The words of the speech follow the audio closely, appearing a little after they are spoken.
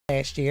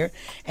last year,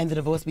 and the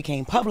divorce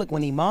became public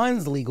when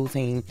Iman's legal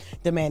team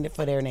demanded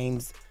for their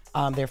names,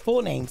 their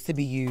full names, to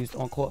be used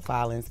on court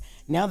filings.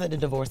 Now that the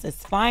divorce is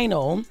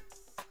final,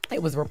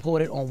 it was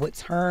reported on what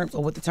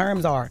the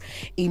terms are.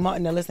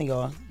 Iman, now listen,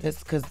 y'all, this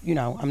because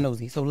I'm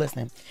nosy, so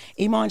listen.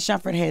 Iman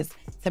Shumpert has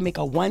to make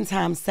a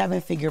one-time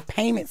 7-figure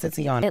payment to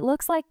Teyana. It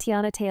looks like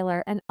Teyana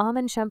Taylor and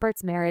Iman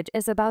Shumpert's marriage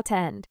is about to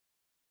end.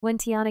 When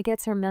Teyana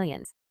gets her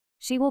millions,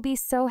 she will be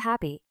so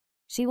happy.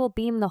 She will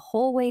beam the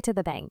whole way to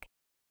the bank.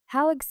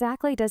 How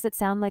exactly does it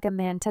sound like a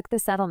man took the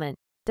settlement?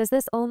 Does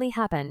this only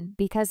happen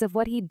because of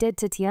what he did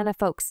to Teyana,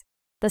 folks?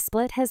 The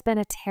split has been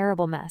a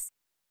terrible mess.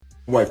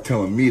 Wife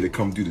telling me to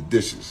come do the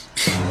dishes.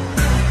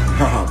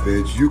 Haha,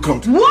 bitch, you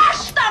come to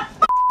wash the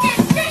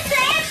f***ing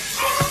dishes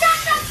and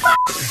shut the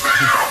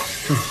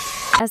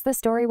f*** up! As the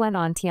story went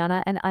on,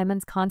 Teyana and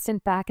Iman's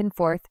constant back and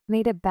forth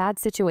made a bad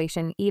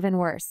situation even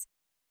worse.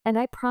 And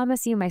I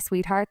promise you, my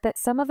sweetheart, that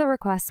some of the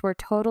requests were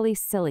totally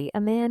silly. A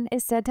man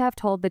is said to have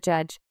told the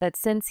judge that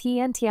since he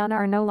and Teyana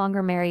are no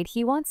longer married,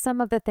 he wants some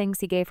of the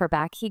things he gave her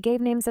back. He gave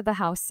names of the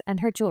house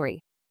and her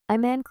jewelry. A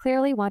man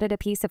clearly wanted a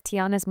piece of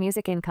Teyana's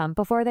music income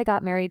before they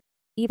got married,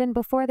 even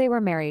before they were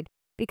married,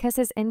 because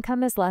his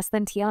income is less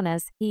than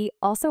Teyana's. He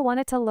also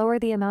wanted to lower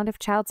the amount of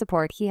child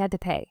support he had to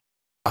pay.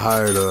 I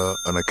hired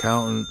an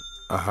accountant.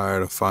 I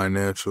hired a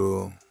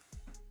financial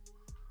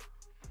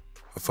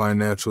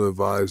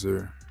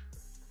advisor,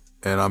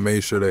 and I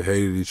made sure they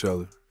hated each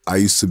other. I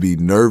used to be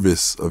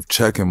nervous of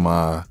checking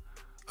my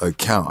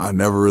account. I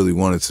never really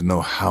wanted to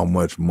know how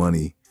much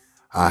money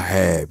I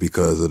had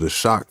because of the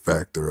shock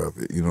factor of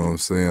it. You know what I'm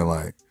saying?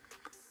 Like,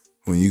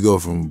 when you go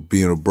from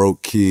being a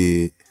broke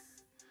kid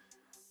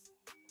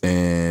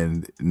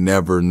and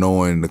never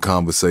knowing the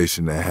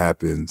conversation that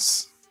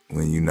happens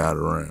when you're not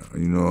around.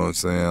 You know what I'm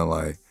saying?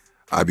 Like,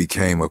 I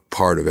became a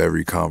part of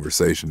every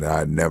conversation that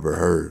I'd never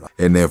heard.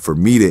 And then for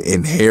me to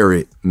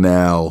inherit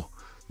now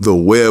the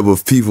web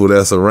of people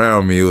that's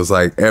around me, it was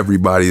like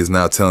everybody is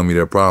now telling me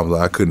their problems.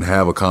 I couldn't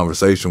have a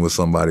conversation with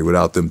somebody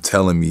without them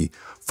telling me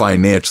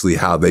financially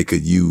how they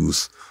could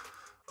use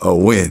a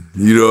win.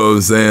 You know what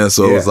I'm saying?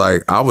 So It's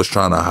like I was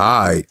trying to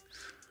hide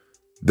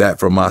that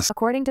from myself.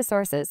 According to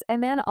sources, a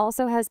man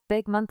also has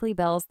big monthly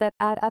bills that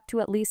add up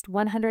to at least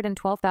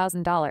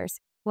 $112,000.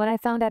 When I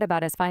found out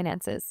about his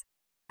finances,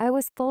 I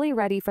was fully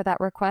ready for that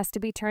request to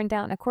be turned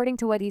down. According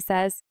to what he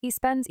says, he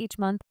spends each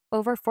month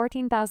over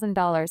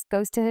 $14,000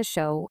 goes to his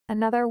show,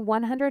 another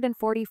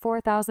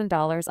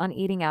 $144,000 on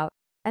eating out,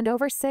 and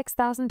over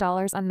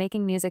 $6,000 on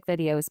making music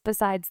videos.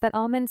 Besides that,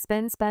 Iman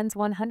spends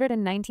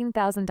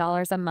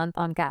 $119,000 a month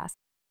on gas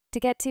to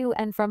get to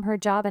and from her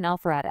job in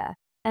Alpharetta,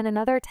 and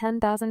another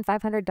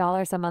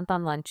 $10,500 a month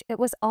on lunch. It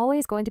was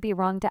always going to be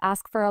wrong to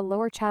ask for a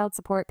lower child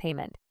support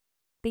payment.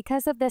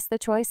 Because of this, the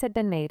choice had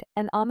been made,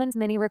 and Iman's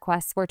many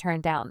requests were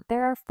turned down.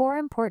 There are 4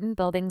 important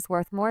buildings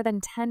worth more than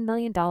 $10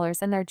 million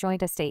in their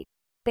joint estate.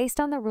 Based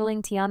on the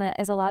ruling, Teyana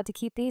is allowed to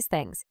keep these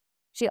things.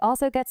 She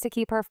also gets to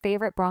keep her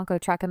favorite Bronco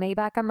truck, a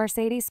Maybach, a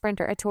Mercedes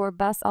Sprinter, a tour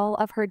bus, all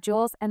of her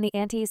jewels, and the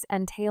aunties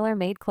and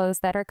tailor-made clothes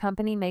that her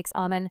company makes.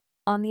 Iman,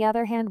 on the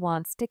other hand,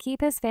 wants to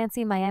keep his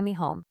fancy Miami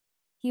home.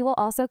 He will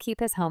also keep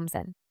his homes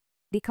in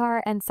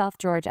Decatur and South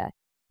Georgia.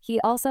 He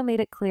also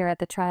made it clear at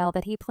the trial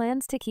that he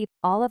plans to keep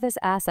all of his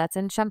assets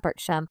in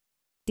Shumpert.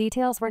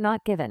 Details were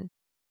not given,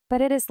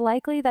 but it is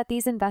likely that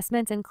these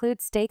investments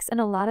include stakes in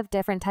a lot of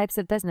different types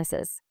of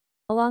businesses,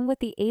 along with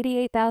the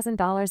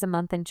 $88,000 a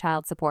month in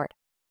child support.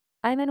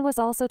 Iman was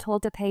also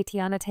told to pay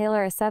Teyana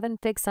Taylor a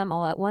 7-figure sum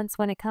all at once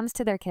when it comes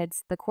to their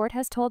kids. The court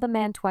has told the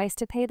man twice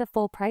to pay the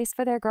full price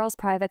for their girl's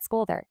private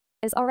school. There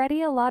is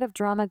already a lot of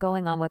drama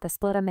going on with the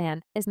split. A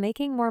man is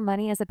making more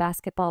money as a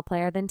basketball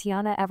player than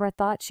Teyana ever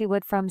thought she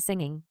would from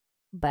singing.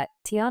 But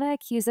Teyana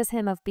accuses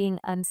him of being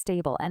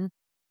unstable and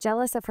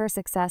jealous of her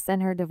success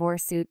in her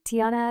divorce suit.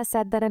 Teyana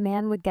said that a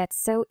man would get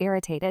so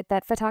irritated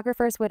that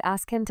photographers would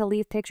ask him to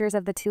leave pictures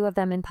of the two of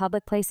them in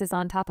public places.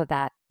 On top of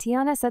that,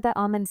 Teyana said that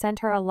Iman sent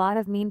her a lot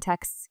of mean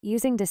texts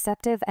using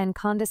deceptive and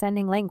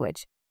condescending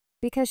language.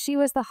 Because she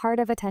was the heart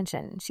of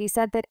attention, she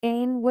said that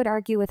Iman would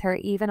argue with her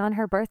even on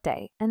her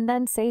birthday and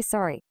then say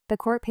sorry. The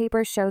court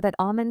papers show that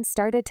Iman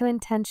started to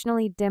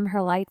intentionally dim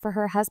her light for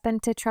her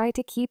husband to try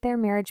to keep their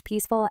marriage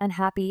peaceful and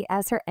happy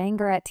as her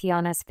anger at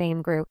Teyana's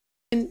fame grew.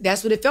 And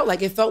that's what it felt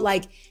like. It felt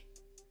like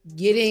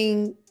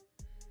it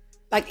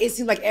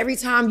seemed like every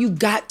time you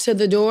got to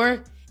the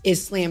door, it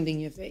slammed in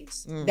your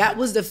face. That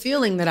was the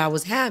feeling that I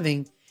was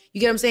having.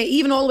 You get what I'm saying?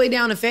 Even all the way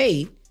down to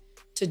Fade,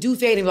 to do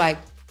Fade and be like,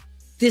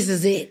 this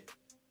is it.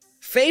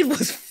 Fade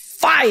was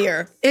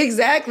fire.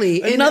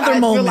 Exactly. Another and I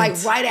moment. feel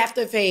like right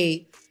after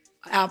Fade,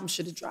 album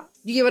should have dropped.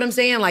 You get what I'm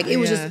saying? Like, it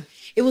was just,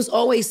 it was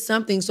always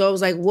something. So I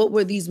was like, what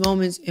were these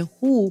moments and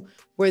who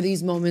were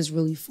these moments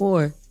really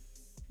for?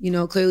 You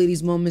know, clearly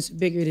these moments are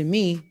bigger than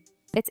me.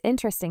 It's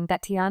interesting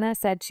that Teyana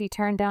said she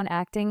turned down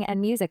acting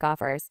and music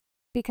offers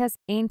because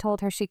Iman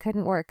told her she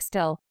couldn't work.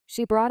 Still,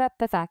 she brought up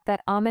the fact that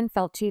Iman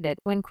felt cheated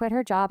when quit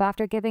her job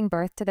after giving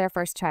birth to their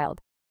first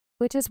child,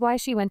 which is why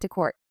she went to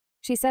court.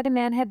 She said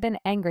Iman had been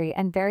angry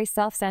and very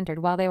self-centered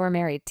while they were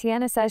married.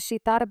 Teyana says she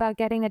thought about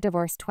getting a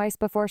divorce twice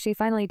before she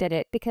finally did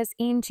it because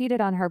Ian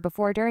cheated on her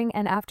before, during,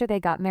 and after they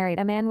got married.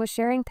 Iman was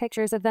sharing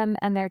pictures of them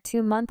and their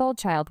 2-month-old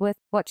child with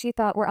what she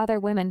thought were other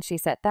women. She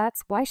said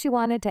that's why she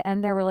wanted to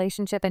end their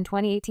relationship in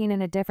 2018. In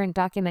a different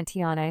document,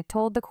 Teyana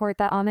told the court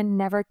that Iman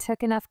never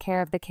took enough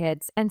care of the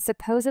kids and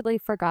supposedly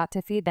forgot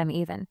to feed them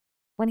even.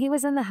 When he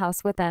was in the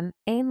house with them,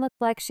 Ain looked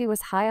like she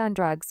was high on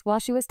drugs while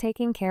she was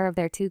taking care of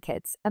their 2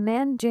 kids.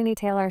 Iman, Junie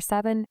Taylor,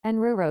 7,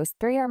 and Rue Rose,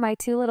 3 are my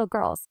 2 little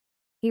girls.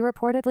 He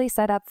reportedly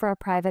set up for a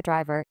private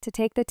driver to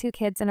take the 2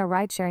 kids in a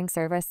ride-sharing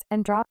service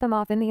and drop them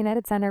off in the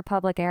United Center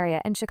public area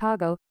in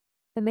Chicago.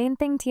 The main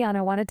thing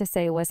Teyana wanted to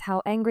say was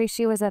how angry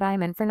she was at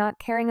Iman for not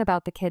caring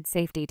about the kids'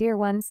 safety. Dear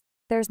ones,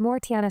 there's more.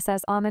 Teyana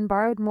says Iman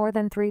borrowed more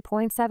than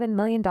 $3.7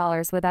 million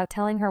without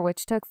telling her,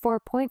 which took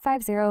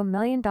 $4.50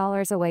 million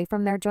away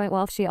from their joint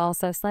wealth. She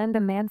also slammed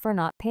Iman for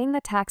not paying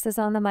the taxes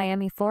on the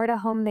Miami, Florida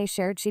home they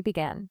shared. She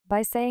began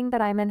by saying that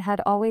Iman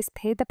had always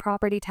paid the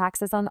property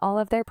taxes on all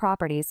of their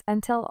properties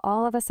until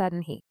all of a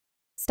sudden he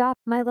 "Stop,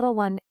 my little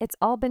one, it's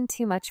all been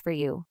too much for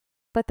you."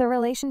 But the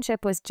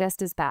relationship was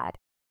just as bad.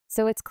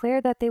 So it's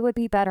clear that they would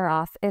be better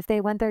off if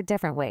they went their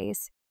different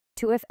ways.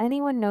 If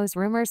anyone knows,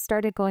 rumors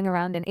started going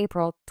around in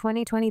April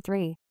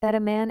 2023 that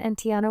Iman and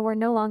Teyana were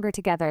no longer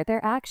together.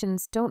 Their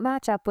actions don't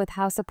match up with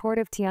how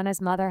supportive Teyana's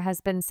mother has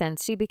been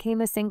since she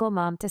became a single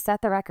mom. To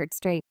set the record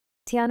straight,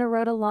 Teyana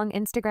wrote a long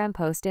Instagram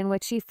post in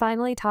which she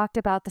finally talked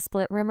about the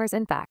split rumors.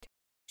 In fact,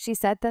 she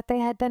said that they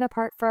had been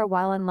apart for a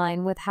while. In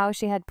line with how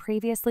she had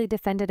previously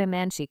defended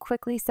Iman, she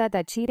quickly said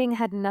that cheating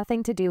had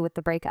nothing to do with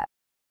the breakup.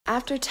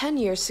 After 10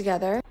 years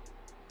together,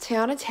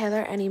 Teyana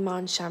Taylor and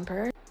Iman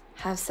Shumpert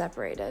have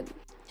separated.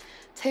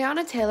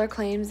 Teyana Taylor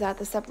claims that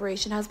the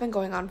separation has been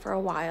going on for a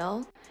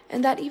while,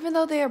 and that even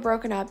though they are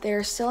broken up, they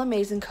are still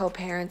amazing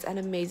co-parents and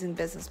amazing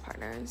business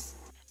partners.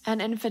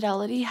 And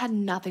infidelity had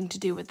nothing to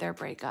do with their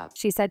breakup.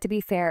 She said, to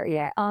be fair,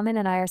 yeah, Iman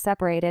and I are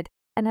separated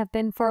and have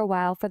been for a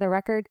while. For the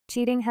record,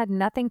 cheating had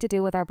nothing to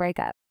do with our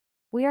breakup.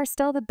 We are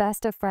still the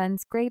best of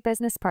friends, great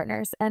business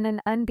partners, and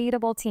an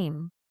unbeatable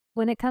team.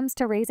 When it comes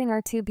to raising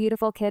our 2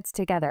 beautiful kids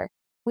together,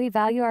 we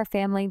value our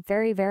family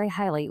very, very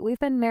highly. We've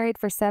been married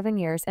for 7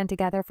 years and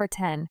together for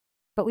 10.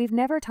 But we've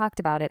never talked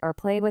about it or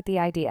played with the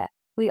idea.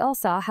 We all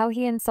saw how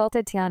he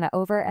insulted Teyana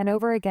over and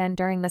over again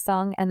during the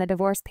song and the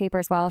divorce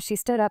papers while she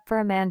stood up for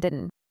a man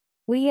didn't.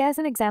 As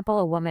an example,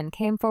 a woman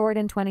came forward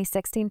in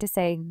 2016 to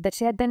say that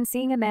she had been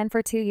seeing a man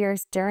for 2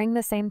 years during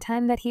the same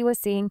time that he was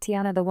seeing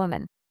Teyana the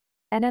woman.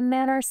 And a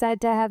man are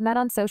said to have met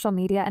on social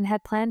media and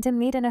had planned to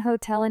meet in a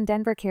hotel in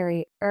Denver.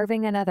 Kyrie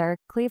Irving, another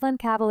Cleveland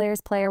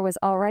Cavaliers player, was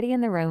already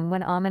in the room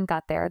when Iman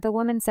got there. The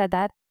woman said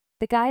that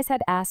the guys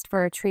had asked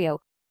for a trio,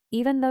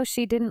 even though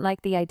she didn't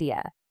like the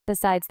idea.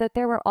 Besides that,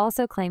 there were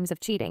also claims of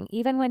cheating.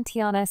 Even when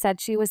Teyana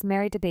said she was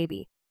married to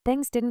baby,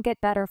 things didn't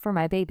get better for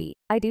my baby.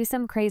 I do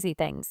some crazy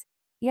things.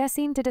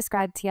 Seemed to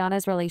describe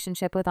Teyana's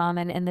relationship with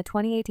Iman in the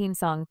 2018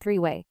 song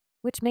 3-Way,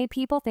 which made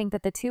people think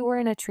that the 2 were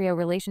in a trio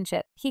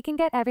relationship. He can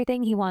get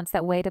everything he wants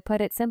that way. To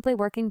put it simply,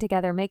 working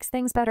together makes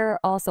things better.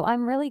 Also,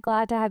 I'm really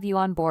glad to have you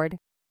on board.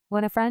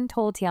 When a friend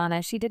told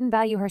Teyana she didn't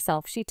value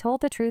herself, she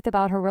told the truth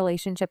about her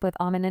relationship with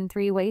Iman in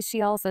 3 ways.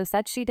 She also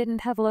said she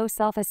didn't have low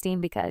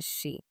self-esteem because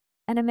she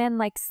and a man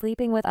liked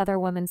sleeping with other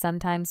women.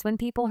 Sometimes when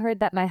people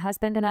heard that my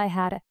husband and I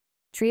had a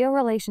trio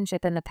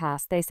relationship in the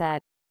past, they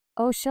said,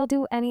 "Oh, she'll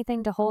do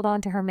anything to hold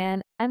on to her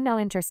man. I'm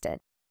not interested.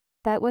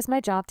 That was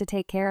my job to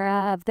take care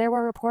of." There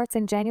were reports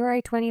in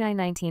January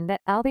 2019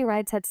 that Albie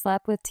Rides had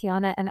slept with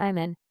Teyana and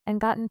Iman and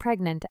gotten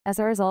pregnant. As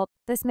a result,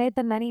 this made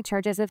the many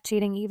charges of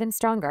cheating even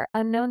stronger.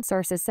 Unknown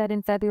sources said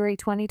in February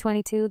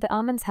 2022 that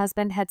Iman's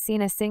husband had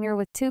seen a singer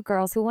with 2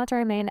 girls who want to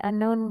remain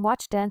unknown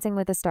watch Dancing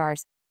with the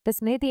Stars.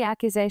 This made the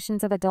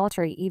accusations of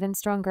adultery even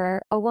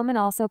stronger. A woman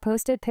also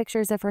posted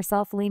pictures of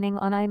herself leaning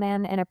on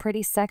Iman in a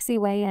pretty sexy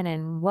way and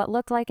in what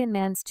looked like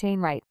Iman's chain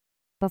right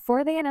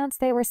before they announced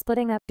they were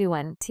splitting up.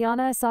 When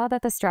Teyana saw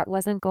that the strut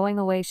wasn't going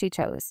away, she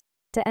chose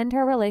to end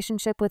her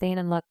relationship with Ian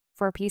and look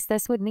for peace.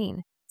 This would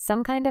mean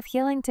some kind of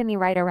healing to me.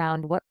 Right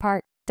around what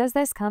part does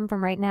this come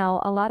from? Right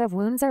now, a lot of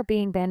wounds are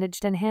being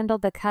bandaged and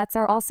handled. The cuts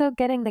are also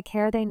getting the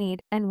care they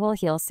need and will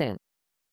heal soon.